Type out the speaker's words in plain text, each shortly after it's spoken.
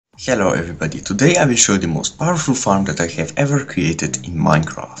Hello everybody, today I will show the most powerful farm that I have ever created in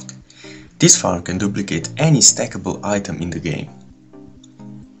Minecraft. This farm can duplicate any stackable item in the game.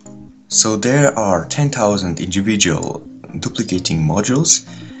 So there are 10,000 individual duplicating modules,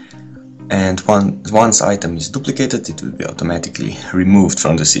 and once item is duplicated it will be automatically removed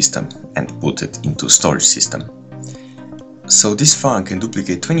from the system and put it into storage system. So this farm can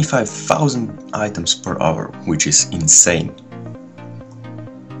duplicate 25,000 items per hour, which is insane.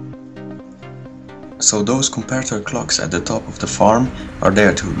 So those comparator clocks at the top of the farm are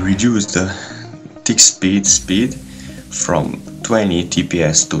there to reduce the tick speed from 20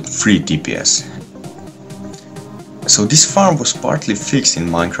 TPS to 3 TPS. So this farm was partly fixed in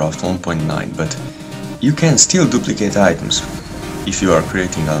Minecraft 1.9, but you can still duplicate items. If you are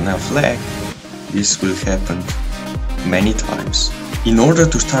creating enough lag, this will happen many times. In order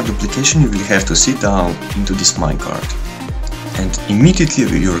to start duplication, you will have to sit down into this minecart. And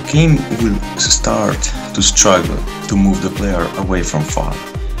immediately your game will start to struggle to move the player away from farm,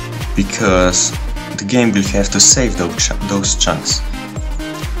 because the game will have to save those chunks.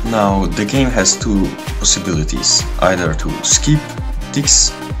 Now the game has two possibilities, either to skip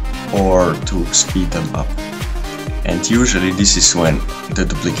ticks or to speed them up. And usually this is when the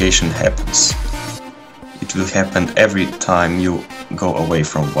duplication happens. It will happen every time you go away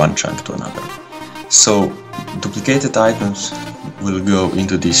from one chunk to another. So duplicated items will go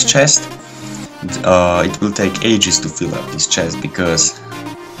into this chest. It will take ages to fill up this chest because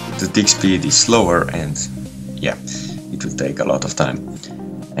the tick speed is slower, and yeah, it will take a lot of time.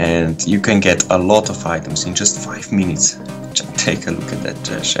 And you can get a lot of items in just 5 minutes. Just take a look at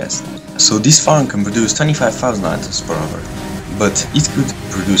that chest. So this farm can produce 25,000 items per hour, but it could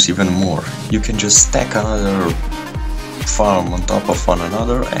produce even more. You can just stack another farm on top of one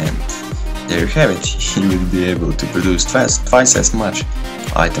another, and there you have it. You will be able to produce twice as much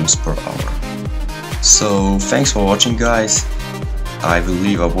items per hour. So thanks for watching, guys. I will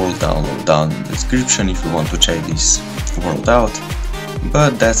leave a world download down in the description if you want to check this world out.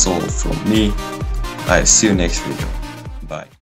 But that's all from me. I'll see you next video. Bye.